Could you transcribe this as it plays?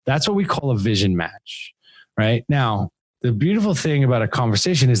That's what we call a vision match, right? Now, the beautiful thing about a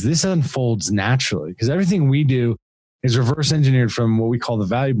conversation is this unfolds naturally because everything we do is reverse engineered from what we call the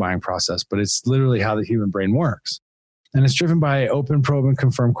value buying process, but it's literally how the human brain works. And it's driven by open, probe, and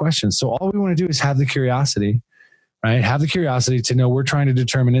confirm questions. So all we want to do is have the curiosity, right? Have the curiosity to know we're trying to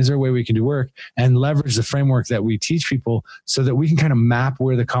determine, is there a way we can do work and leverage the framework that we teach people so that we can kind of map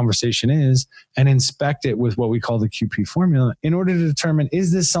where the conversation is and inspect it with what we call the QP formula in order to determine,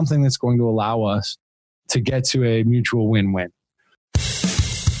 is this something that's going to allow us to get to a mutual win-win?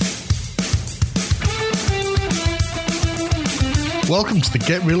 Welcome to the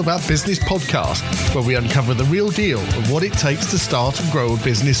Get Real About Business podcast, where we uncover the real deal of what it takes to start and grow a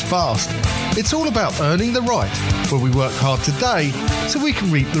business fast. It's all about earning the right, where we work hard today so we can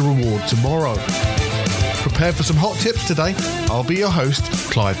reap the reward tomorrow. Prepare for some hot tips today. I'll be your host,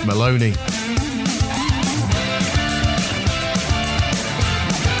 Clive Maloney.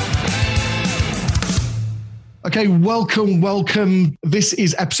 Okay, welcome. This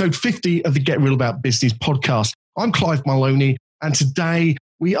is episode 50 of the Get Real About Business podcast. I'm Clive Maloney. And today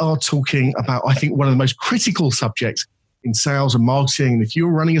we are talking about, I think, one of the most critical subjects in sales and marketing. And if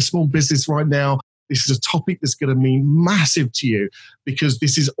you're running a small business right now, this is a topic that's going to mean massive to you because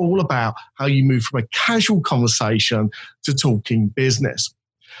this is all about how you move from a casual conversation to talking business.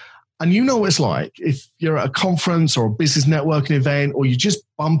 And you know what it's like if you're at a conference or a business networking event, or you just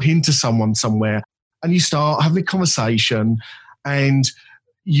bump into someone somewhere and you start having a conversation and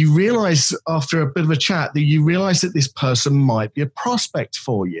you realize after a bit of a chat that you realize that this person might be a prospect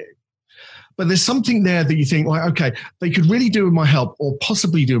for you. But there's something there that you think, like, okay, they could really do with my help or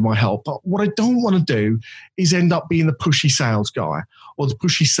possibly do with my help. But what I don't want to do is end up being the pushy sales guy or the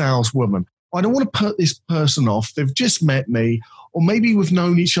pushy saleswoman. I don't want to put this person off. They've just met me, or maybe we've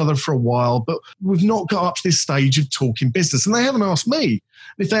known each other for a while, but we've not got up to this stage of talking business. And they haven't asked me.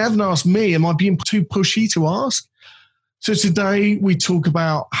 If they haven't asked me, am I being too pushy to ask? So today we talk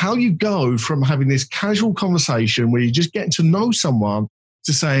about how you go from having this casual conversation where you're just getting to know someone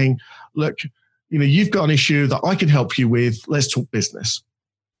to saying, look, you've got an issue that I can help you with. Let's talk business.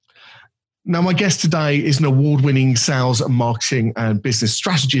 Now, my guest today is an award-winning sales and marketing and business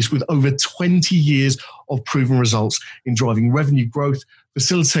strategist with over 20 years of proven results in driving revenue growth,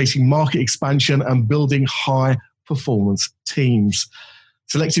 facilitating market expansion, and building high-performance teams.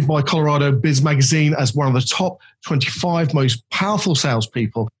 Selected by Colorado Biz Magazine as one of the top 25 most powerful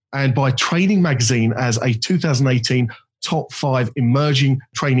salespeople, and by Training Magazine as a 2018 top 5 emerging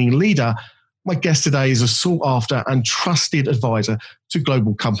training leader, my guest today is a sought-after and trusted advisor to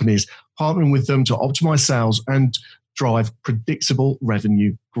global companies, partnering with them to optimize sales and drive predictable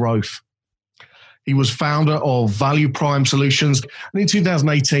revenue growth. He was founder of Value Prime Solutions, and in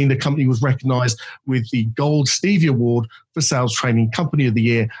 2018, the company was recognized with the Gold Stevie Award for Sales Training Company of the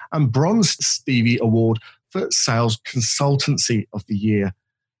Year and Bronze Stevie Award for Sales Consultancy of the Year.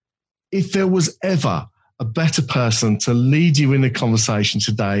 If there was ever a better person to lead you in the conversation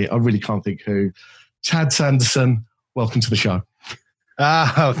today, I really can't think who. Chad Sanderson, welcome to the show.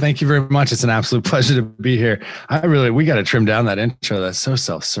 Oh, thank you very much. It's an absolute pleasure to be here. We got to trim down that intro. That's so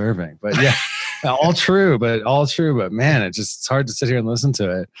self-serving, but yeah, all true, but man, it's hard to sit here and listen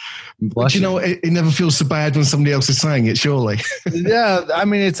to it. But it never feels so bad when somebody else is saying it, surely. Yeah. I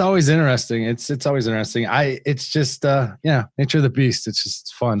mean, it's always interesting. It's always interesting. It's just, nature of the beast. It's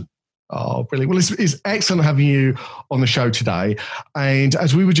just fun. Oh, brilliant. Well, it's excellent having you on the show today. And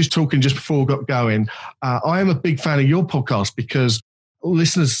as we were just talking just before we got going, I am a big fan of your podcast because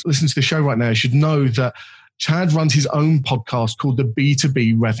listeners listening to the show right now should know that Chad runs his own podcast called the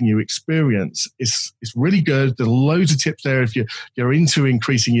B2B Revenue Experience. It's really good. There are loads of tips there if you're into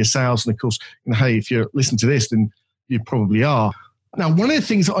increasing your sales. And of course, hey, if you're listening to this, then you probably are. Now, one of the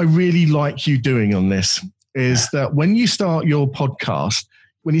things that I really like you doing on this is that when you start your podcast,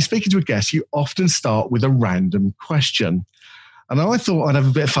 when you're speaking to a guest, you often start with a random question. And I thought I'd have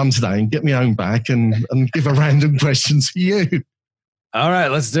a bit of fun today and get my own back and give a random question to you. All right,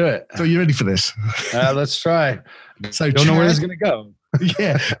 let's do it. So you ready for this? Let's try. So don't know where this is going to go.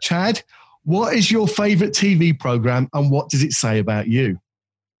 Yeah. Chad, what is your favorite TV program and what does it say about you?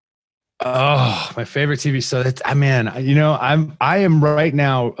 Oh, my favorite TV. So I am right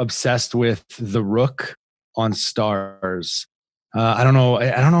now obsessed with The Rook on Stars. I don't know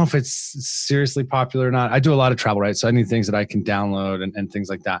if it's seriously popular or not. I do a lot of travel, right? So I need things that I can download and things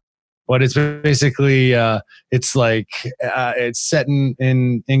like that. But it's basically, it's set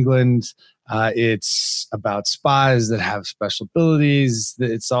in England. It's about spies that have special abilities.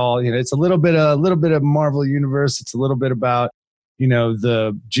 It's all, it's a little bit of Marvel Universe. It's a little bit about,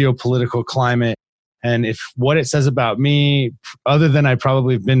 the geopolitical climate. And if what it says about me, other than I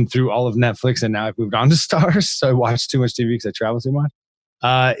probably have been through all of Netflix and now I've moved on to Stars, so I watch too much TV because I travel too much,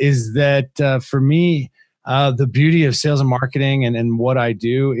 is that for me, the beauty of sales and marketing and what I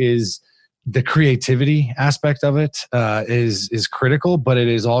do is the creativity aspect of it is critical, but it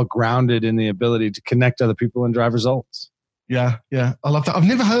is all grounded in the ability to connect other people and drive results. Yeah. I love that. I've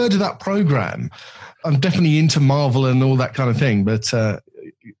never heard of that program. I'm definitely into Marvel and all that kind of thing, but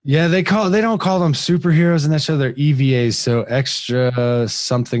yeah, they don't call them superheroes in that show. They're EVAs, so extra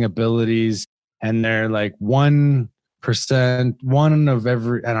something abilities, and they're like 1%, one of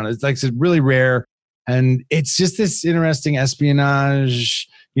every. I don't know. It's like it's really rare, and it's just this interesting espionage.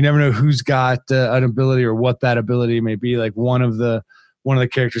 You never know who's got an ability or what that ability may be. Like one of the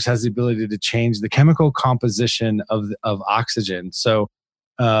characters has the ability to change the chemical composition of oxygen. So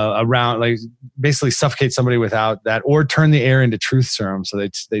around, like, basically suffocate somebody without that, or turn the air into truth serum. So they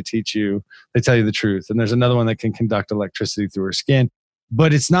tell you the truth. And there's another one that can conduct electricity through her skin,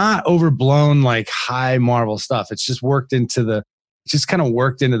 but it's not overblown like high Marvel stuff. It's just just kind of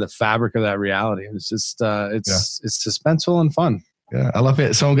worked into the fabric of that reality. It's just it's suspenseful and fun. Yeah, I love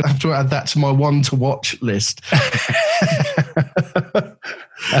it. So I'm going to have to add that to my one to watch list.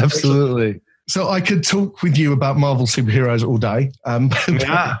 Absolutely. So I could talk with you about Marvel superheroes all day.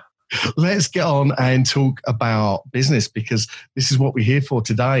 Yeah. Let's get on and talk about business, because this is what we're here for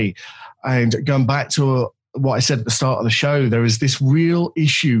today. And going back to what I said at the start of the show, there is this real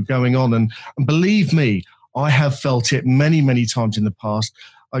issue going on. And believe me, I have felt it many, many times in the past.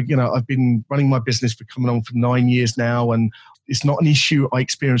 I've been running my business for coming on for 9 years now, and it's not an issue I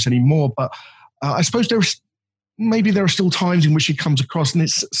experience anymore. But I suppose there are still times in which it comes across, and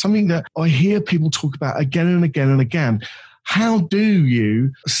it's something that I hear people talk about again and again and again. How do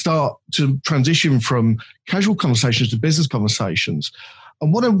you start to transition from casual conversations to business conversations?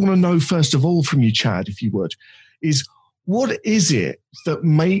 And what I want to know, first of all, from you, Chad, if you would, is what is it that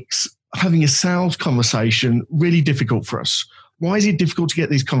makes having a sales conversation really difficult for us? Why is it difficult to get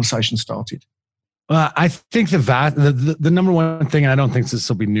these conversations started? I think the number one thing, and I don't think this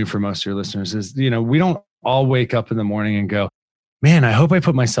will be new for most of your listeners, is, we don't all wake up in the morning and go, man, I hope I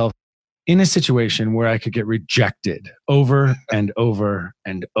put myself in a situation where I could get rejected over and over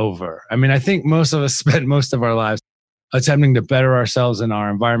and over. I mean, I think most of us spend most of our lives attempting to better ourselves in our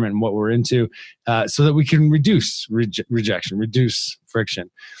environment and what we're into, so that we can reduce rejection, reduce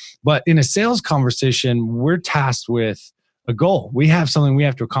friction. But in a sales conversation, we're tasked with a goal. We have something we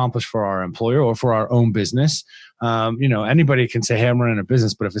have to accomplish for our employer or for our own business. Anybody can say, hey, I'm running a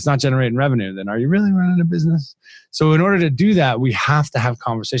business, but if it's not generating revenue, then are you really running a business? So in order to do that, we have to have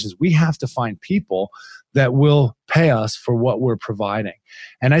conversations. We have to find people that will pay us for what we're providing.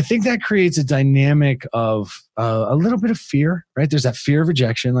 And I think that creates a dynamic of a little bit of fear, right? There's that fear of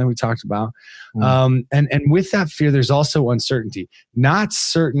rejection, like we talked about. And with that fear, there's also uncertainty. Not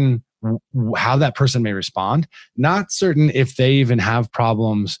certain how that person may respond, not certain if they even have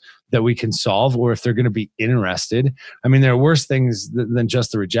problems that we can solve or if they're going to be interested. I mean, there are worse things than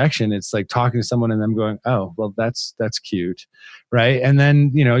just the rejection. It's like talking to someone and them going, oh, well, that's cute, right? And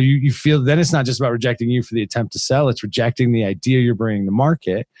then, you feel then it's not just about rejecting you for the attempt to sell, it's rejecting the idea you're bringing to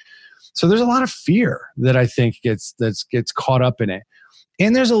market. So there's a lot of fear that I think gets caught up in it.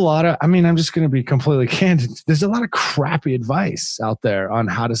 And there's a lot of, I'm just going to be completely candid. There's a lot of crappy advice out there on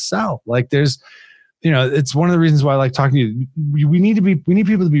how to sell. Like there's, it's one of the reasons why I like talking to you. We need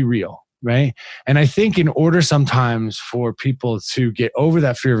people to be real, right? And I think in order sometimes for people to get over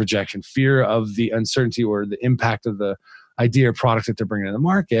that fear of rejection, fear of the uncertainty or the impact of the idea or product that they're bringing to the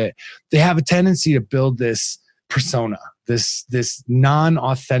market, they have a tendency to build this persona, this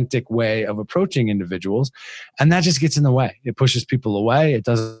non-authentic way of approaching individuals. And that just gets in the way. It pushes people away. It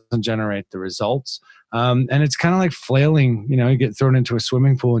doesn't generate the results. And it's kind of like flailing, you get thrown into a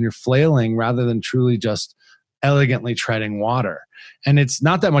swimming pool and you're flailing rather than truly just elegantly treading water. And it's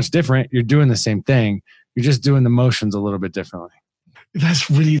not that much different. You're doing the same thing. You're just doing the motions a little bit differently. That's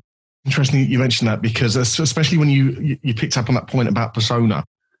really interesting you mentioned that, because especially when you picked up on that point about persona.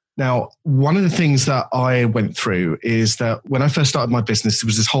 Now, one of the things that I went through is that when I first started my business, there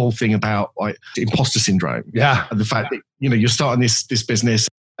was this whole thing about like imposter syndrome. Yeah. And the fact that, you're starting this business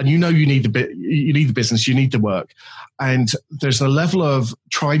and you need the business, you need the work. And there's a level of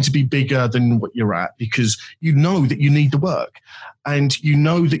trying to be bigger than what you're at, because you know that you need the work and you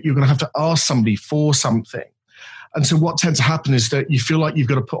know that you're going to have to ask somebody for something. And so what tends to happen is that you feel like you've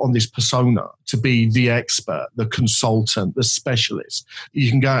got to put on this persona to be the expert, the consultant, the specialist. You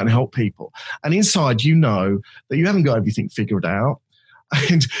can go out and help people. And inside, you know that you haven't got everything figured out.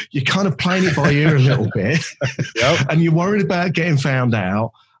 And you're kind of playing it by ear a little bit. Yep. And you're worried about getting found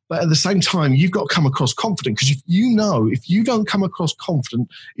out. But at the same time, you've got to come across confident, because if you don't come across confident,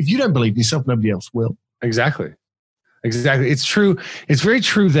 if you don't believe in yourself, nobody else will. Exactly. It's true. It's very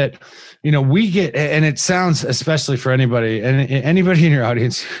true that, we get, and it sounds, especially for anybody in your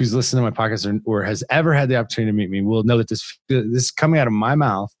audience who's listened to my podcast or has ever had the opportunity to meet me will know that this coming out of my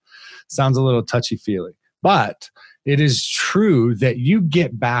mouth sounds a little touchy-feely, but it is true that you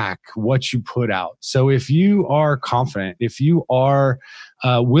get back what you put out. So if you are confident, if you are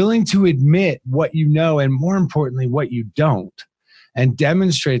willing to admit what you know, and more importantly, what you don't, and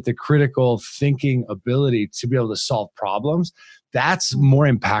demonstrate the critical thinking ability to be able to solve problems, that's more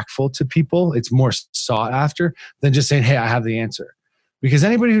impactful to people. It's more sought after than just saying, hey, I have the answer. Because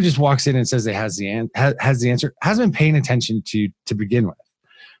anybody who just walks in and says they has the answer hasn't been paying attention to begin with,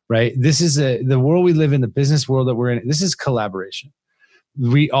 right? This is the world we live in, the business world that we're in. This is collaboration.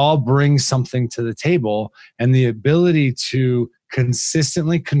 We all bring something to the table, and the ability to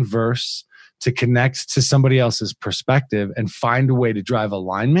consistently converse, to connect to somebody else's perspective and find a way to drive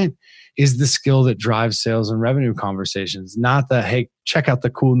alignment is the skill that drives sales and revenue conversations, not the, hey, check out the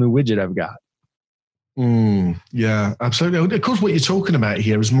cool new widget I've got. Yeah, absolutely. Of course, what you're talking about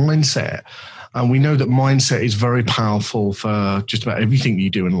here is mindset. And we know that mindset is very powerful for just about everything you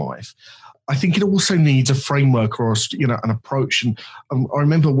do in life. I think it also needs a framework or an approach. And I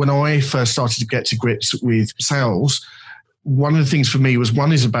remember when I first started to get to grips with sales, one of the things for me was,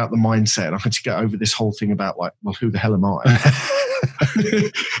 one is about the mindset. I had to get over this whole thing about who the hell am I?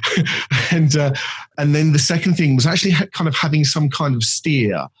 And then the second thing was actually kind of having some kind of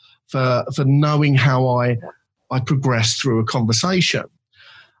steer for knowing how I progress through a conversation.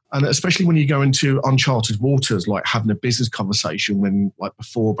 And especially when you go into uncharted waters, like having a business conversation when, like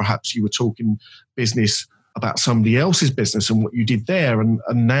before, perhaps you were talking business about somebody else's business and what you did there. And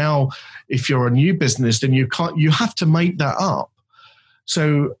now if you're a new business, then you have to make that up.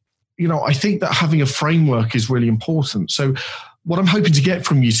 So, I think that having a framework is really important. So what I'm hoping to get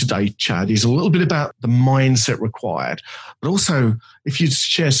from you today, Chad, is a little bit about the mindset required, but also if you'd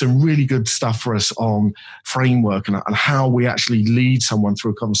share some really good stuff for us on framework and how we actually lead someone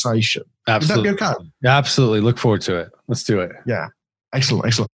through a conversation. Absolutely. Would that be okay? Absolutely. Look forward to it. Let's do it. Yeah.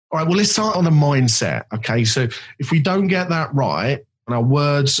 Excellent. All right, well, let's start on the mindset, okay? So if we don't get that right and our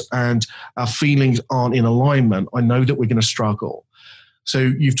words and our feelings aren't in alignment, I know that we're going to struggle. So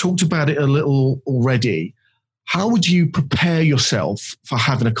you've talked about it a little already. How would you prepare yourself for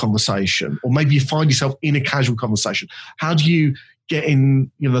having a conversation? Or maybe you find yourself in a casual conversation. How do you get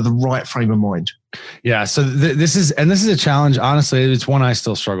in, the right frame of mind? Yeah. So this is a challenge. Honestly, it's one I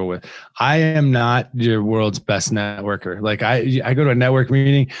still struggle with. I am not your world's best networker. Like I go to a network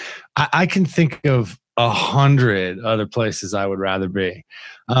meeting. I can think of 100 other places I would rather be.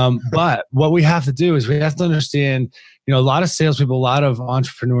 But what we have to do is we have to understand, a lot of salespeople, a lot of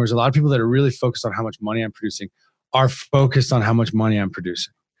entrepreneurs, a lot of people that are really focused on how much money I'm producing are focused on how much money I'm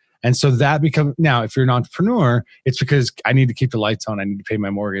producing. And so that becomes, now, if you're an entrepreneur, it's because I need to keep the lights on. I need to pay my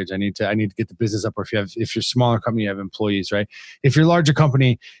mortgage. I need to get the business up. Or if you're a smaller company, you have employees, right? If you're a larger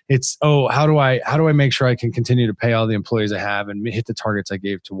company, it's, how do I make sure I can continue to pay all the employees I have and hit the targets I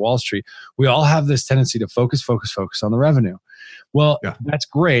gave to Wall Street? We all have this tendency to focus on the revenue. Well, yeah, that's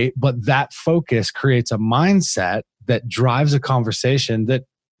great, but that focus creates a mindset that drives a conversation that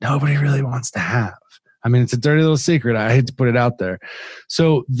nobody really wants to have. I mean, it's a dirty little secret. I hate to put it out there.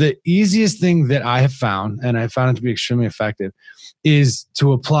 So the easiest thing that I have found, and I found it to be extremely effective, is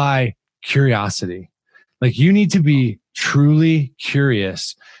to apply curiosity. Like, you need to be truly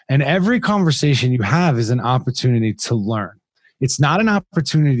curious. And every conversation you have is an opportunity to learn. It's not an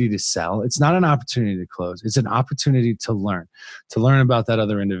opportunity to sell. It's not an opportunity to close. It's an opportunity to learn about that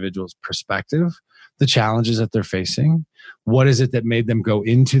other individual's perspective, the challenges that they're facing. What is it that made them go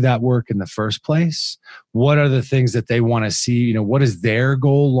into that work in the first place? What are the things that they want to see? What is their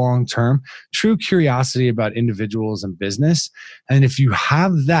goal long term? True curiosity about individuals and business. And if you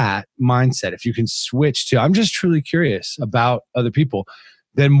have that mindset, if you can switch to, I'm just truly curious about other people,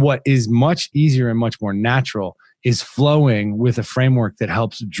 then what is much easier and much more natural is flowing with a framework that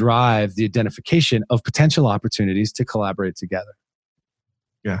helps drive the identification of potential opportunities to collaborate together.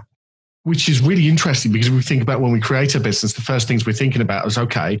 Yeah. Which is really interesting, because we think about when we create a business, the first things we're thinking about is,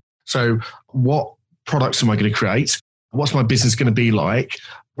 okay, so what products am I going to create? What's my business going to be like?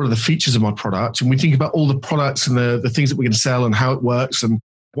 What are the features of my product? And we think about all the products and the things that we're going to sell and how it works and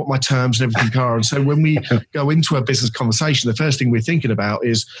what my terms and everything are. And so when we go into a business conversation, the first thing we're thinking about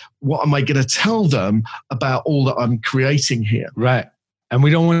is, what am I going to tell them about all that I'm creating here? Right. And we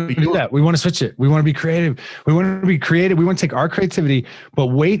don't want to do that. We want to switch it. We want to be creative. We want to take our creativity, but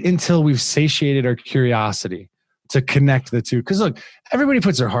wait until we've satiated our curiosity to connect the two. Because look, everybody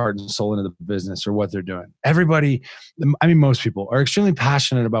puts their heart and soul into the business or what they're doing. Everybody, I mean, most people are extremely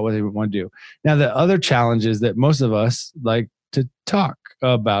passionate about what they want to do. Now, the other challenge is that most of us like to talk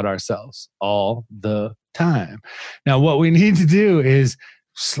about ourselves all the time. Now, what we need to do is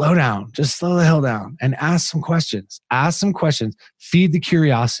slow down, just slow the hell down and ask some questions. Feed the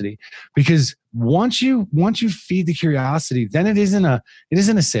curiosity, because once you feed the curiosity, then it isn't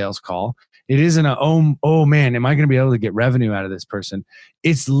a sales call. It isn't a, oh man, am I going to be able to get revenue out of this person?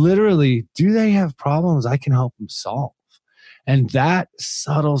 It's literally, do they have problems I can help them solve? And that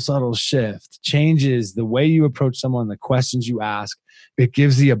subtle shift changes the way you approach someone, the questions you ask. It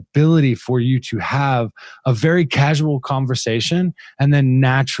gives the ability for you to have a very casual conversation and then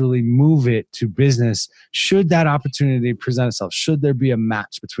naturally move it to business should that opportunity present itself, should there be a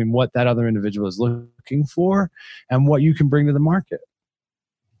match between what that other individual is looking for and what you can bring to the market.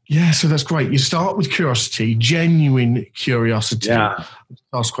 Yeah, so that's great. You start with curiosity, genuine curiosity. Yeah.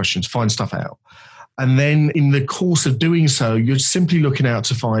 Ask questions, find stuff out. And then in the course of doing so, you're simply looking out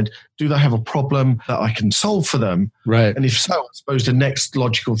to find, do they have a problem that I can solve for them? Right. And if so, I suppose the next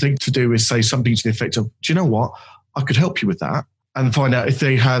logical thing to do is say something to the effect of, do you know what? I could help you with that. And find out if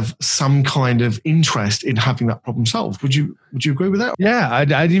they have some kind of interest in having that problem solved. Would you agree with that? Yeah,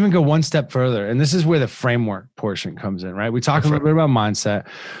 I'd even go one step further. And this is where the framework portion comes in, right? We talk a little bit about mindset.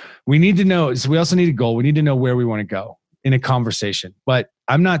 We need to know, so we also need a goal. We need to know where we want to go in a conversation. But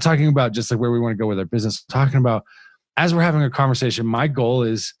I'm not talking about just like where we want to go with our business. I'm talking about as we're having a conversation, my goal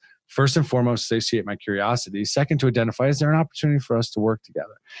is first and foremost, satiate my curiosity. Second, to identify, is there an opportunity for us to work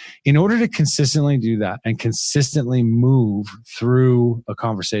together? In order to consistently do that and consistently move through a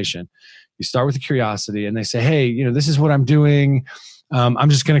conversation, you start with the curiosity and they say, hey, this is what I'm doing. I'm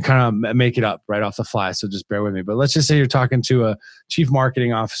just going to kind of make it up right off the fly. So just bear with me. But let's just say you're talking to a chief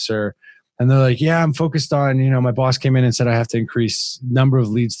marketing officer and they're like, yeah, I'm focused on, my boss came in and said I have to increase number of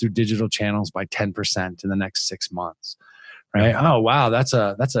leads through digital channels by 10% in the next 6 months. Right? Oh, wow. That's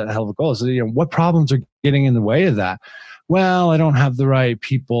a hell of a goal. So, what problems are getting in the way of that? Well, I don't have the right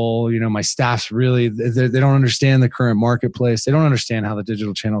people. My staff's really, they don't understand the current marketplace. They don't understand how the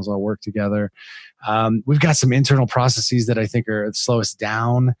digital channels all work together. We've got some internal processes that I think are slow us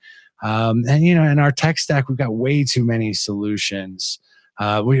down. And in our tech stack, we've got way too many solutions.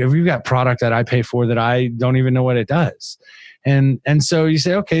 We've got product that I pay for that I don't even know what it does. And so you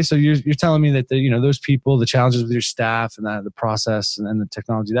say, okay, so you're telling me that those people, the challenges with your staff and the process and the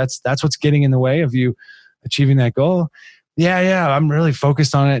technology, that's what's getting in the way of you achieving that goal. Yeah, I'm really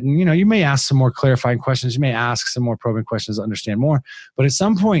focused on it. And you may ask some more clarifying questions. You may ask some more probing questions to understand more. But at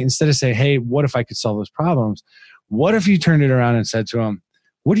some point, instead of saying, hey, what if I could solve those problems? What if you turned it around and said to them,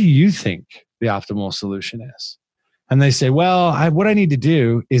 what do you think the optimal solution is? And they say, well, what I need to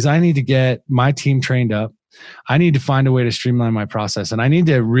do is I need to get my team trained up. I need to find a way to streamline my process. And I need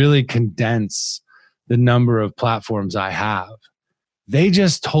to really condense the number of platforms I have. They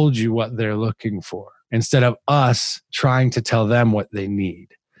just told you what they're looking for instead of us trying to tell them what they need.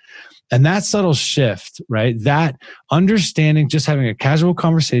 And that subtle shift, right? That understanding, just having a casual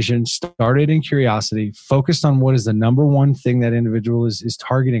conversation, started in curiosity, focused on what is the number one thing that individual is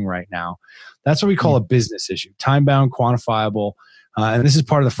targeting right now. That's what we call a business issue, time-bound, quantifiable. And this is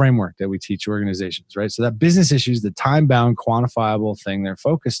part of the framework that we teach organizations, right? So that business issue is the time-bound, quantifiable thing they're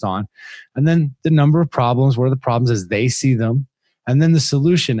focused on. And then the number of problems, what are the problems as they see them? And then the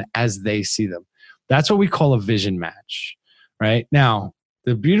solution as they see them. That's what we call a vision match, right? Now,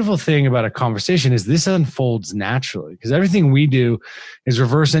 the beautiful thing about a conversation is this unfolds naturally because everything we do is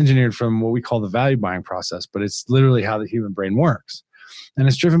reverse engineered from what we call the value buying process, but it's literally how the human brain works. And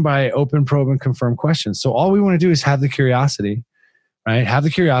it's driven by open, probe, and confirm questions. So all we want to do is have the curiosity, right? Have the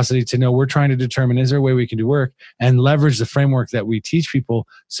curiosity to know we're trying to determine, is there a way we can do work and leverage the framework that we teach people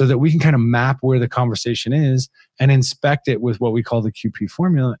so that we can kind of map where the conversation is and inspect it with what we call the QP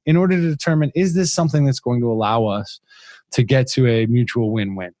formula in order to determine, is this something that's going to allow us to get to a mutual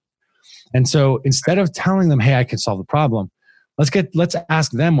win-win? And so instead of telling them, hey, I can solve the problem, let's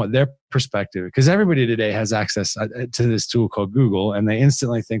ask them what their perspective, because everybody today has access to this tool called Google and they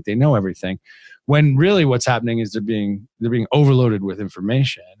instantly think they know everything. When really what's happening is they're being overloaded with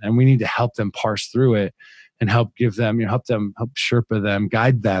information, and we need to help them parse through it and help give them, help Sherpa them,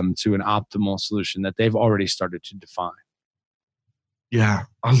 guide them to an optimal solution that they've already started to define. Yeah,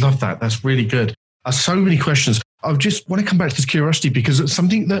 I love that. That's really good. So many questions. I just want to come back to this curiosity because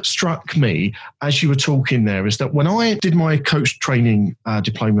something that struck me as you were talking there is that when I did my coach training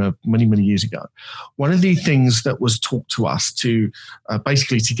diploma many, many years ago, one of the things that was taught to us to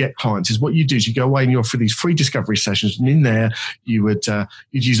basically to get clients is what you do is you go away and you offer these free discovery sessions, and in there you would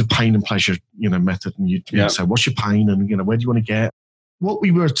you'd use a pain and pleasure method, and you'd say, what's your pain, and where do you want to get? What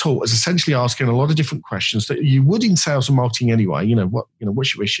we were taught is essentially asking a lot of different questions that you would in sales and marketing anyway.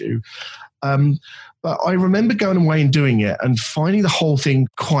 What's your issue? But I remember going away and doing it and finding the whole thing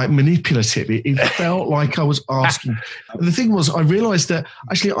quite manipulative. It felt like I was asking. The thing was, I realized that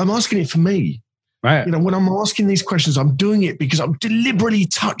actually I'm asking it for me. Right. When I'm asking these questions, I'm doing it because I'm deliberately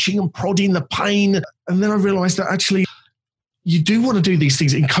touching and prodding the pain. And then I realized that actually you do want to do these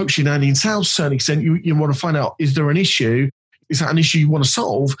things in coaching and in sales to a certain extent. You want to find out, is there an issue? Is that an issue you want to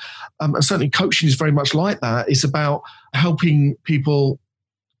solve? And certainly coaching is very much like that. It's about helping people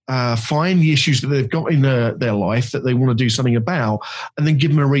find the issues that they've got in their life that they want to do something about, and then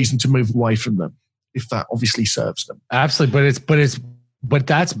give them a reason to move away from them, if that obviously serves them. Absolutely. But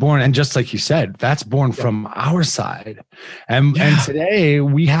that's born, and just like you said, that's born from our side. And today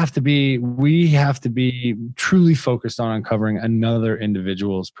we have to be truly focused on uncovering another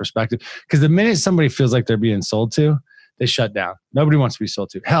individual's perspective. Because the minute somebody feels like they're being sold to, they shut down. Nobody wants to be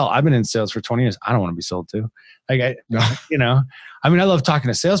sold to. Hell, I've been in sales for 20 years. I don't want to be sold to. I love talking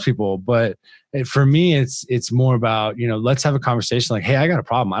to salespeople, but for me, it's more about, let's have a conversation like, hey, I got a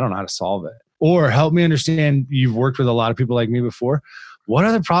problem. I don't know how to solve it. Or help me understand, you've worked with a lot of people like me before. What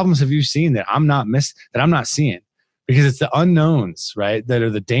other problems have you seen that I'm not seeing? Because it's the unknowns, right, that are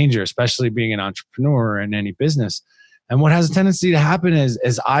the danger, especially being an entrepreneur in any business. And what has a tendency to happen is,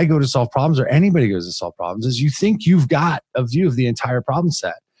 as I go to solve problems, or anybody goes to solve problems, is you think you've got a view of the entire problem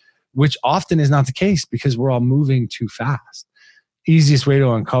set, which often is not the case because we're all moving too fast. Easiest way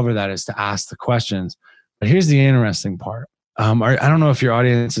to uncover that is to ask the questions. But here's the interesting part. I don't know if your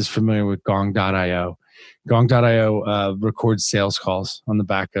audience is familiar with Gong.io. Gong.io records sales calls on the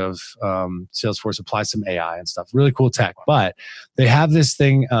back of Salesforce, applies some AI and stuff. Really cool tech. But they have this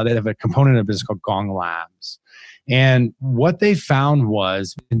thing, they have a component of business called Gong Labs. And what they found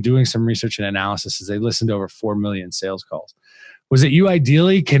was, in doing some research and analysis, as they listened to over 4 million sales calls, was that you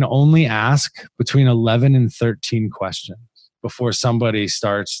ideally can only ask between 11 and 13 questions before somebody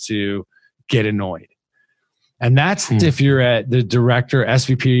starts to get annoyed. And that's if you're at the director,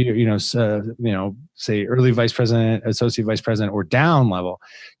 SVP, say early vice president, associate vice president, or down level.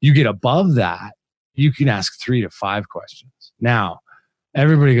 You get above that, you can ask 3 to 5 questions. Now,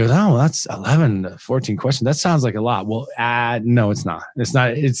 everybody goes, oh, well, that's 11 to 14 questions. That sounds like a lot. Well, no, it's not.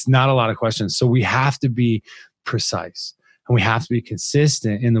 It's not a lot of questions. So we have to be precise, and we have to be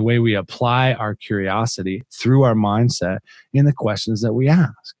consistent in the way we apply our curiosity through our mindset in the questions that we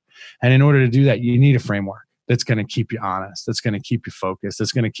ask. And in order to do that, you need a framework that's going to keep you honest, that's going to keep you focused,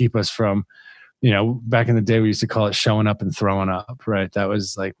 that's going to keep us from, back in the day, we used to call it showing up and throwing up, right? That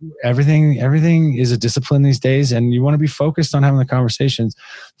was like everything is a discipline these days, and you want to be focused on having the conversations.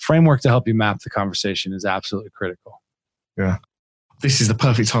 Framework to help you map the conversation is absolutely critical. Yeah. This is the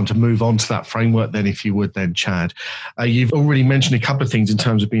perfect time to move on to that framework then, if you would then, Chad. You've already mentioned a couple of things in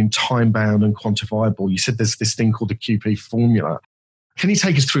terms of being time-bound and quantifiable. You said there's this thing called the QP formula. Can you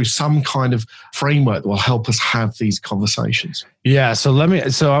take us through some kind of framework that will help us have these conversations? Yeah. So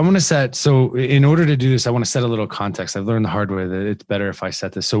in order to do this, I want to set a little context. I've learned the hard way that it's better if I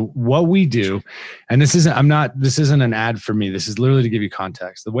set this. So what we do, and this isn't an ad for me. This is literally to give you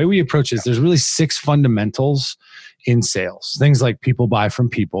context. The way we approach is there's really 6 fundamentals in sales. Things like people buy from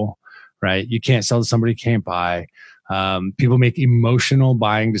people, right? You can't sell to somebody you can't buy. People make emotional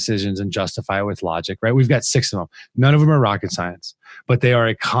buying decisions and justify it with logic, right? We've got 6 of them. None of them are rocket science, but they are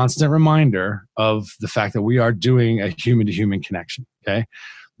a constant reminder of the fact that we are doing a human-to-human connection, okay?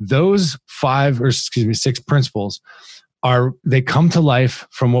 Those 6 principles they come to life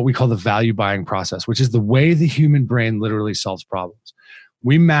from what we call the value buying process, which is the way the human brain literally solves problems.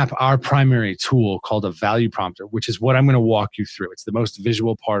 We map our primary tool called a value prompter, which is what I'm going to walk you through. It's the most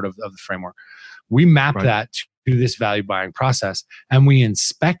visual part of the framework. We map that to this value buying process, and we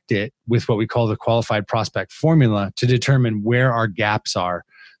inspect it with what we call the qualified prospect formula to determine where our gaps are.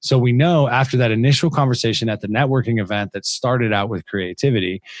 So we know after that initial conversation at the networking event that started out with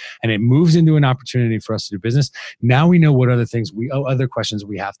creativity and it moves into an opportunity for us to do business, now we know what other questions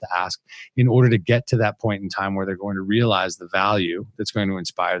we have to ask in order to get to that point in time where they're going to realize the value that's going to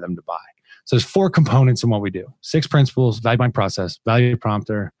inspire them to buy. So there's 4 components in what we do: 6 principles, value buying process, value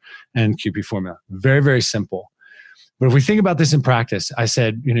prompter, and QP formula. Very, very simple. But if we think about this in practice, I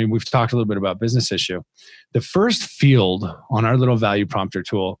said, we've talked a little bit about business issue. The first field on our little value prompter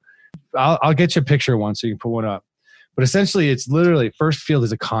tool, I'll get you a picture of one so you can put one up. But essentially, it's literally first field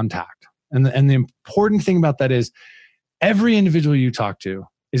is a contact. And the important thing about that is every individual you talk to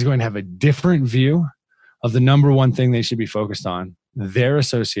is going to have a different view of the number one thing they should be focused on, their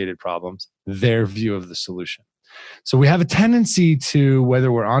associated problems, their view of the solution. So we have a tendency to,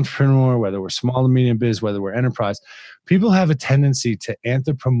 whether we're entrepreneur, whether we're small and medium biz, whether we're enterprise, people have a tendency to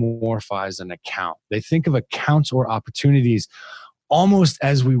anthropomorphize an account. They think of accounts or opportunities almost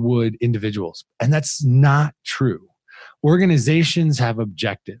as we would individuals. And that's not true. Organizations have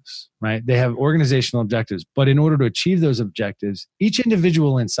objectives, right? They have organizational objectives. But in order to achieve those objectives, each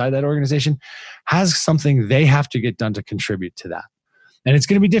individual inside that organization has something they have to get done to contribute to that. And it's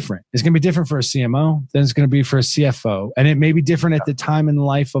going to be different. It's going to be different for a CMO than it's going to be for a CFO. And it may be different at the time in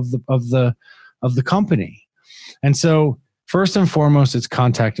life of the company. And so first and foremost, it's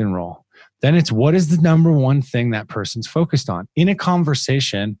contact and role. Then it's what is the number one thing that person's focused on in a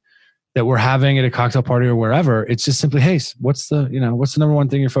conversation that we're having at a cocktail party or wherever. It's just simply, hey, what's the number one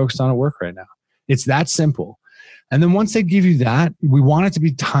thing you're focused on at work right now? It's that simple. And then once they give you that, we want it to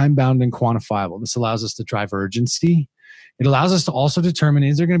be time bound and quantifiable. This allows us to drive urgency. It allows us to also determine,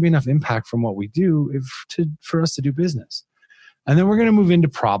 is there going to be enough impact from what we do for us to do business? And then we're going to move into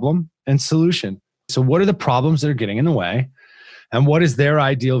problem and solution. So what are the problems that are getting in the way? And what is their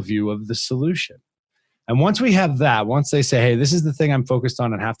ideal view of the solution? And once we have that, once they say, hey, this is the thing I'm focused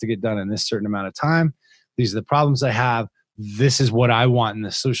on and have to get done in this certain amount of time, these are the problems I have, this is what I want in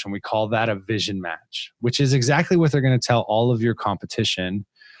the solution. We call that a vision match, which is exactly what they're going to tell all of your competition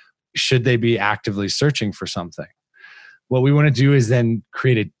should they be actively searching for something. What we want to do is then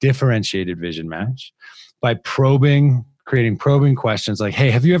create a differentiated vision match by creating probing questions like,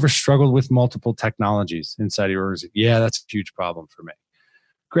 hey, have you ever struggled with multiple technologies inside of your organization? Yeah, that's a huge problem for me.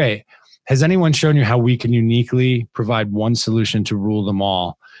 Great. Has anyone shown you how we can uniquely provide one solution to rule them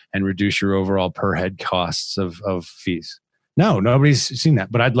all and reduce your overall per head costs of fees? No, nobody's seen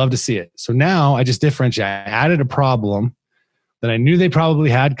that, but I'd love to see it. So now I just differentiate. I added a problem that I knew they probably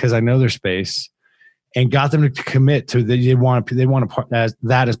had because I know their space, and got them to commit to that they want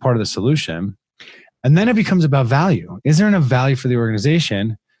that as part of the solution. And then it becomes about value. Is there enough value for the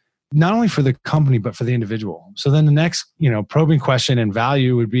organization, not only for the company, but for the individual? So then the next, probing question and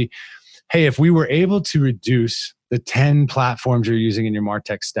value would be, hey, if we were able to reduce the 10 platforms you're using in your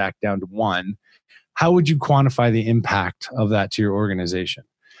MarTech stack down to 1, how would you quantify the impact of that to your organization?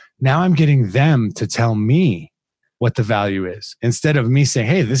 Now I'm getting them to tell me what the value is instead of me saying,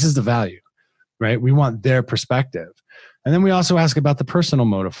 hey, this is the value. Right? We want their perspective. And then we also ask about the personal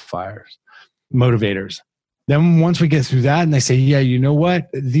motivators. Then once we get through that and they say, yeah, you know what?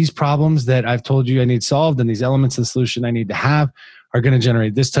 These problems that I've told you I need solved and these elements of the solution I need to have are going to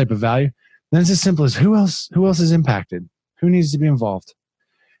generate this type of value. Then it's as simple as who else is impacted? Who needs to be involved?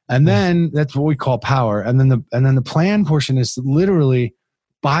 And then that's what we call power. And then the plan portion is literally,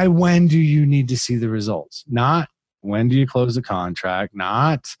 by when do you need to see the results? Not when do you close the contract,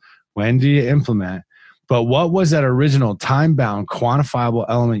 not when do you implement? But what was that original time-bound, quantifiable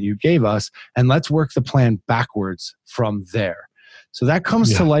element you gave us? And let's work the plan backwards from there. So that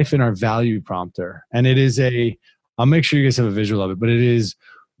comes to life in our value prompter. And it is I'll make sure you guys have a visual of it, but it is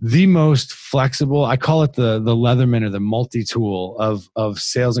the most flexible. I call it the Leatherman or the multi-tool of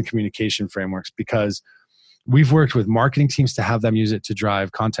sales and communication frameworks, because we've worked with marketing teams to have them use it to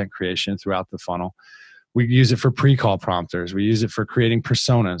drive content creation throughout the funnel. We use it for pre-call prompters. We use it for creating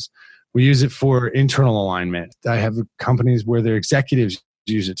personas. We use it for internal alignment. I have companies where their executives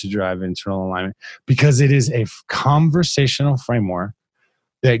use it to drive internal alignment because it is a conversational framework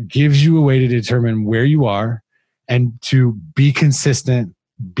that gives you a way to determine where you are and to be consistent,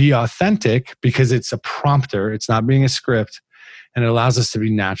 be authentic, because it's a prompter. It's not being a script, and it allows us to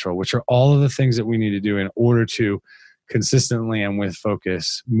be natural, which are all of the things that we need to do in order to consistently and with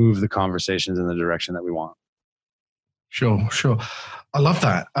focus move the conversations in the direction that we want. Sure. I love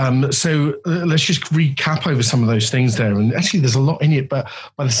that. So let's just recap over some of those things there. And actually, there's a lot in it, but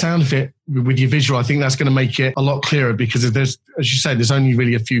by the sound of it, with your visual, I think that's going to make it a lot clearer, because there's, as you say, there's only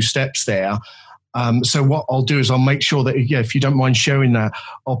really a few steps there. So what I'll do is I'll make sure that, if you don't mind sharing that,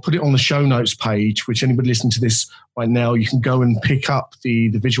 I'll put it on the show notes page, which anybody listening to this right now, you can go and pick up the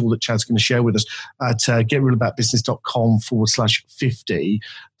visual that Chad's going to share with us at getrealaboutbusiness.com/50.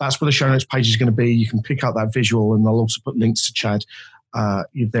 That's where the show notes page is going to be. You can pick up that visual, and I'll also put links to Chad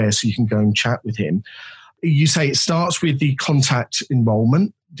there so you can go and chat with him. You say it starts with the contact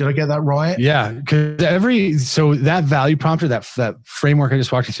enrollment. Did I get that right? Yeah, because so that value prompter, that framework I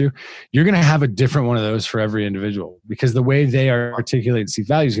just walked you through, you're going to have a different one of those for every individual, because the way they are articulated and see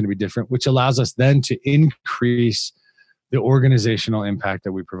value is going to be different, which allows us then to increase the organizational impact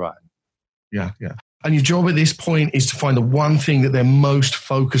that we provide. Yeah. And your job at this point is to find the one thing that they're most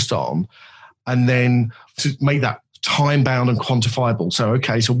focused on and then to make that time bound and quantifiable. So,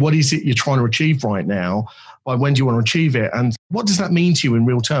 okay, so what is it you're trying to achieve right now? By when do you want to achieve it? And what does that mean to you in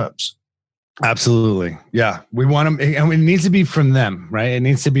real terms? Absolutely. Yeah. We want them, and it needs to be from them, right? It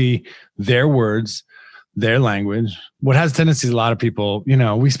needs to be their words, their language. What has tendencies, a lot of people,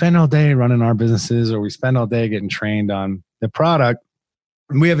 we spend all day running our businesses or we spend all day getting trained on the product.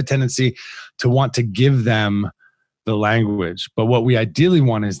 And we have a tendency to want to give them the language. But what we ideally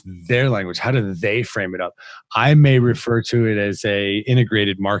want is their language. How do they frame it up? I may refer to it as a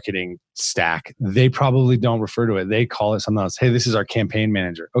integrated marketing stack. They probably don't refer to it. They call it something else. Hey, this is our campaign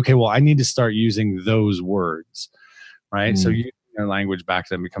manager. Okay, well, I need to start using those words, right? So using their language back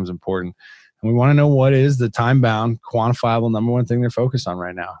to them becomes important. And we want to know what is the time-bound, quantifiable number one thing they're focused on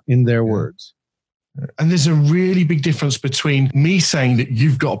right now in their words. And there's a really big difference between me saying that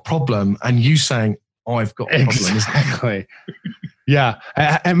you've got a problem and you saying, I've got a problem. Exactly. Yeah.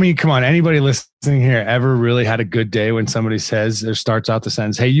 I mean, come on. Anybody listening here ever really had a good day when somebody says or starts out the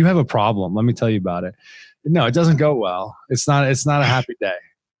sentence, hey, you have a problem. Let me tell you about it. No, it doesn't go well. It's not a happy day.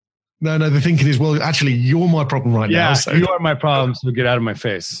 No, the thinking is, well, actually, you're my problem right now. So you are my problem, so get out of my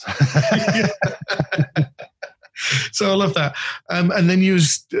face. So I love that. And then you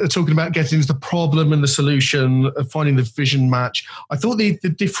was talking about getting into the problem and the solution, finding the vision match. I thought the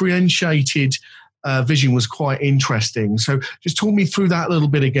differentiated vision was quite interesting. So just talk me through that a little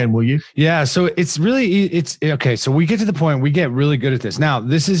bit again, will you? Yeah. So it's okay. So we get to the point, we get really good at this. Now,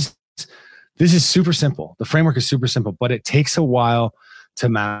 this is super simple. The framework is super simple, but it takes a while to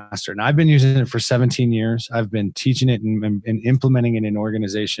master. And I've been using it for 17 years. I've been teaching it and implementing it in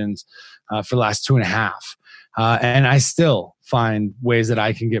organizations for the last 2.5. And I still find ways that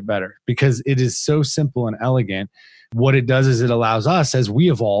I can get better because it is so simple and elegant. What it does is it allows us, as we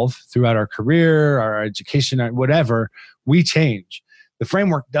evolve throughout our career, our education, whatever, we change. The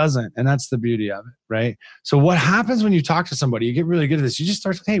framework doesn't, and that's the beauty of it, right? So what happens when you talk to somebody, you get really good at this. You just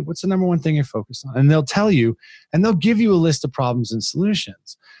start, hey, what's the number one thing you're focused on? And they'll tell you, and they'll give you a list of problems and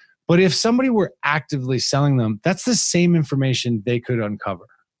solutions. But if somebody were actively selling them, that's the same information they could uncover.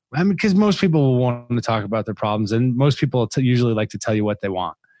 I mean, because most people will want to talk about their problems, and most people usually like to tell you what they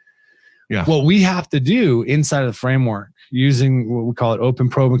want. Yeah. What we have to do inside of the framework, using what we call it open,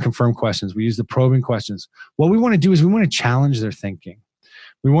 probe, and confirm questions. We use the probing questions. What we want to do is we want to challenge their thinking.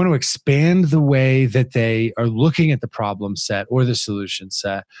 We want to expand the way that they are looking at the problem set or the solution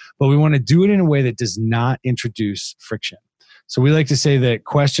set, but we want to do it in a way that does not introduce friction. So we like to say that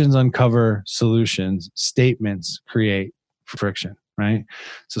questions uncover solutions, statements create friction, right?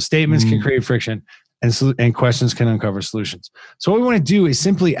 So statements can create friction. And questions can uncover solutions. So what we want to do is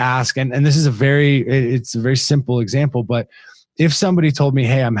simply ask, and this is it's a very simple example, but if somebody told me,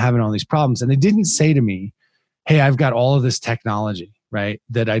 hey, I'm having all these problems, and they didn't say to me, hey, I've got all of this technology, right,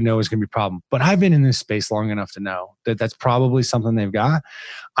 that I know is going to be a problem, but I've been in this space long enough to know that that's probably something they've got.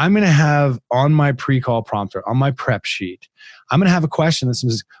 I'm going to have on my pre-call prompter, on my prep sheet, I'm going to have a question that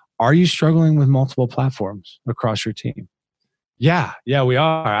says, are you struggling with multiple platforms across your team? Yeah, we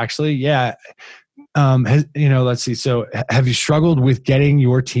are actually. Yeah. Let's see. So have you struggled with getting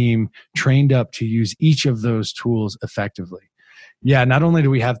your team trained up to use each of those tools effectively? Yeah. Not only do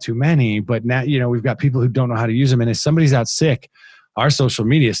we have too many, but now, we've got people who don't know how to use them. And if somebody's out sick, our social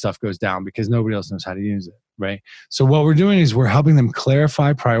media stuff goes down because nobody else knows how to use it. Right. So what we're doing is we're helping them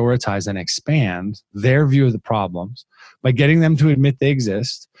clarify, prioritize, and expand their view of the problems by getting them to admit they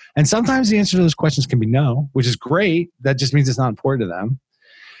exist. And sometimes the answer to those questions can be no, which is great. That just means it's not important to them.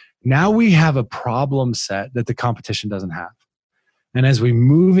 Now we have a problem set that the competition doesn't have. And as we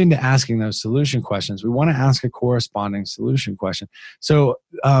move into asking those solution questions, we want to ask a corresponding solution question. So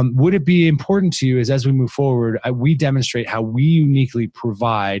would it be important to you as we move forward, we demonstrate how we uniquely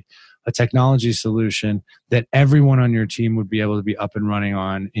provide a technology solution that everyone on your team would be able to be up and running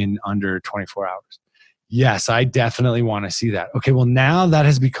on in under 24 hours? Yes, I definitely want to see that. Okay, well, now that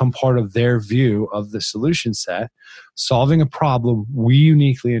has become part of their view of the solution set, solving a problem we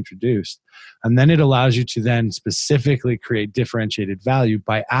uniquely introduced. And then it allows you to then specifically create differentiated value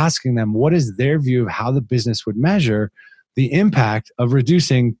by asking them what is their view of how the business would measure the impact of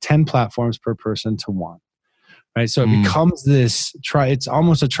reducing 10 platforms per person to 1. Right? So it becomes it's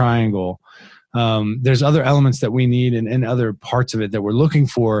almost a triangle. There's other elements that we need and other parts of it that we're looking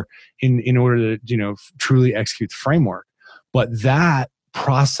for in order to truly execute the framework. But that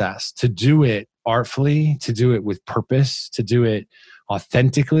process, to do it artfully, to do it with purpose, to do it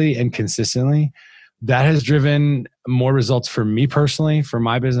authentically and consistently, that has driven more results for me personally, for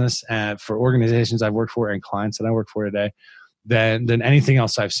my business, and for organizations I've worked for and clients that I work for today than anything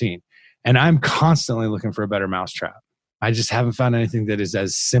else I've seen. And I'm constantly looking for a better mousetrap. I just haven't found anything that is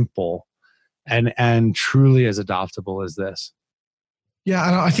as simple and truly as adoptable as this. Yeah,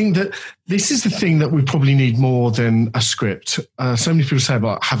 and I think that this is the thing that we probably need more than a script. So many people say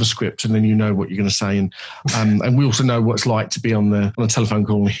about have a script and then you know what you're going to say. And we also know what it's like to be on a telephone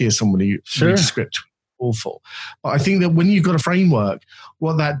call and hear somebody read a script. Awful. But I think that when you've got a framework,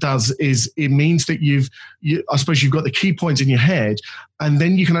 what that does is it means that I suppose you've got the key points in your head, and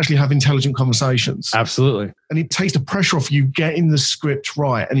then you can actually have intelligent conversations. Absolutely. And it takes the pressure off you getting the script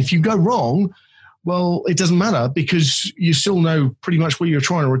right. And if you go wrong, well, it doesn't matter because you still know pretty much what you're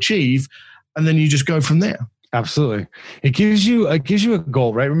trying to achieve, and then you just go from there. Absolutely. It gives you a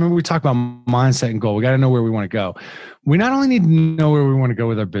goal, right? Remember we talked about mindset and goal. We got to know where we want to go. We not only need to know where we want to go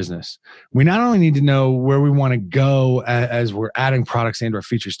with our business, we not only need to know where we want to go as we're adding products and or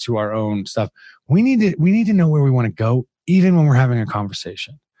features to our own stuff. We need to know where we want to go even when we're having a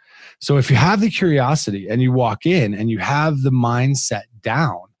conversation. So if you have the curiosity and you walk in and you have the mindset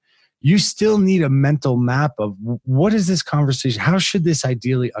down, you still need a mental map of what is this conversation? How should this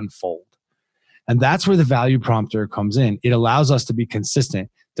ideally unfold? And that's where the value prompter comes in. It allows us to be consistent,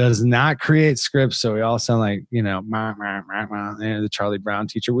 does not create scripts so we all sound like, the Charlie Brown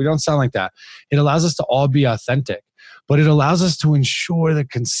teacher. We don't sound like that. It allows us to all be authentic, but it allows us to ensure the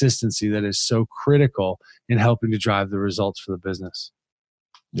consistency that is so critical in helping to drive the results for the business.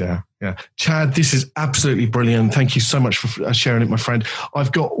 Yeah. Chad, this is absolutely brilliant. Thank you so much for sharing it, my friend.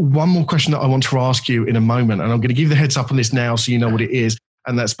 I've got one more question that I want to ask you in a moment, and I'm going to give you the heads up on this now so you know what it is.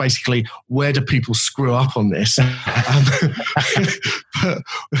 And that's basically, where do people screw up on this? But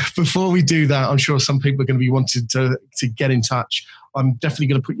before we do that, I'm sure some people are going to be wanting to get in touch. I'm definitely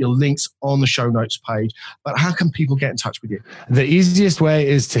going to put your links on the show notes page. But how can people get in touch with you? The easiest way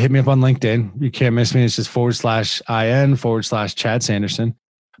is to hit me up on LinkedIn. You can't miss me. It's just /IN/Chad Sanderson.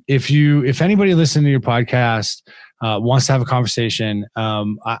 If anybody listening to your podcast wants to have a conversation,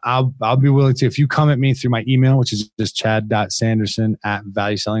 I'll be willing to. If you come at me through my email, which is just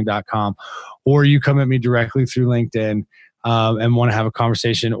chad.sanderson@valueselling.com, or you come at me directly through LinkedIn and want to have a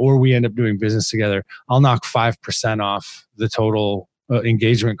conversation, or we end up doing business together, I'll knock 5% off the total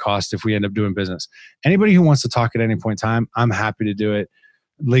engagement cost if we end up doing business. Anybody who wants to talk at any point in time, I'm happy to do it.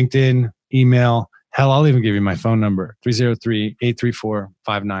 LinkedIn, email. Hell, I'll even give you my phone number,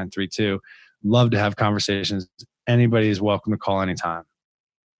 303-834-5932. Love to have conversations. Anybody is welcome to call anytime.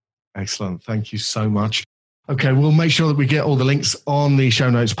 Excellent. Thank you so much. Okay, we'll make sure that we get all the links on the show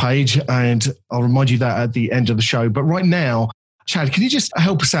notes page, and I'll remind you that at the end of the show. But right now, Chad, can you just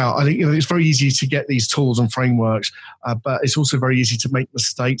help us out? I think it's very easy to get these tools and frameworks, but it's also very easy to make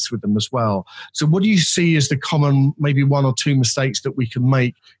mistakes with them as well. So what do you see as the common, maybe one or two mistakes that we can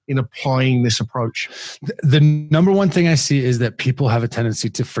make in applying this approach? The number one thing I see is that people have a tendency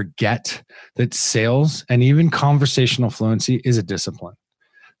to forget that sales and even conversational fluency is a discipline,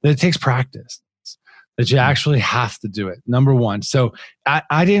 that it takes practice, that you actually have to do it. Number one. So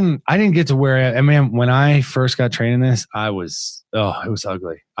I didn't get to where when I first got trained in this, it was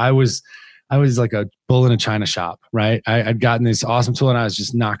ugly. I was like a bull in a china shop, right? I'd gotten this awesome tool and I was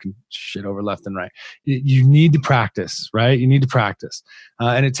just knocking shit over left and right. You need to practice, right? You need to practice.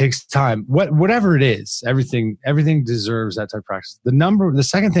 And it takes time. Whatever it is, everything deserves that type of practice. The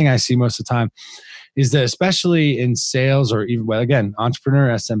second thing I see most of the time is that, especially in sales or even, again, entrepreneur,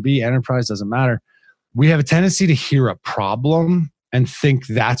 SMB, enterprise, doesn't matter. We have a tendency to hear a problem and think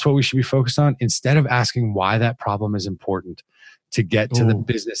that's what we should be focused on, instead of asking why that problem is important to get to the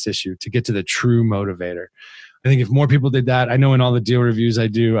business issue, to get to the true motivator. I think if more people did that, I know in all the deal reviews I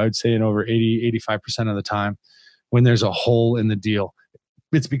do, I would say in over 85% of the time, when there's a hole in the deal,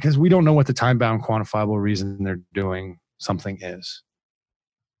 it's because we don't know what the time-bound quantifiable reason they're doing something is.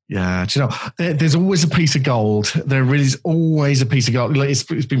 Yeah, there's always a piece of gold. There really is always a piece of gold. It's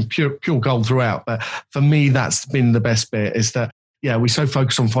been pure gold throughout. But for me, that's been the best bit, is that, we're so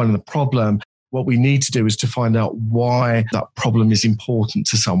focused on finding the problem. What we need to do is to find out why that problem is important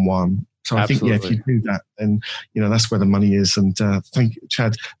to someone. So Absolutely. I think, if you do that, then, that's where the money is. And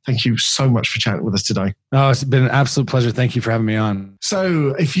Chad, thank you so much for chatting with us today. Oh, it's been an absolute pleasure. Thank you for having me on.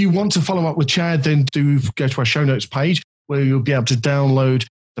 So if you want to follow up with Chad, then do go to our show notes page, where you'll be able to download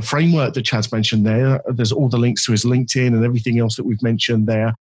the framework that Chad's mentioned there. There's all the links to his LinkedIn and everything else that we've mentioned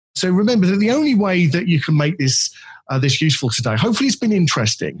there. So remember that the only way that you can make this useful today, hopefully it's been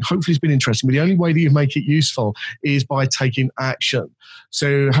interesting, but the only way that you make it useful is by taking action.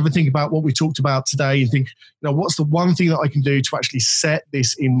 So have a think about what we talked about today and think, what's the one thing that I can do to actually set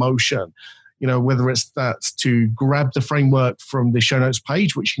this in motion? whether it's that's to grab the framework from the show notes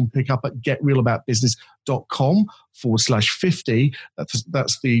page, which you can pick up at getrealaboutbusiness.com/50.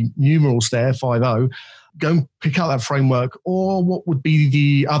 That's the numerals there, 50. Go and pick up that framework, or what would be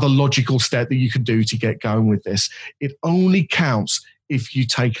the other logical step that you could do to get going with this. It only counts if you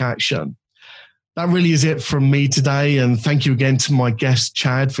take action. That really is it from me today. And thank you again to my guest,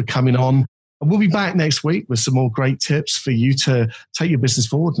 Chad, for coming on. And we'll be back next week with some more great tips for you to take your business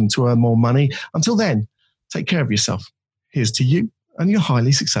forward and to earn more money. Until then, take care of yourself. Here's to you and your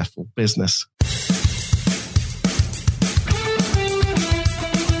highly successful business.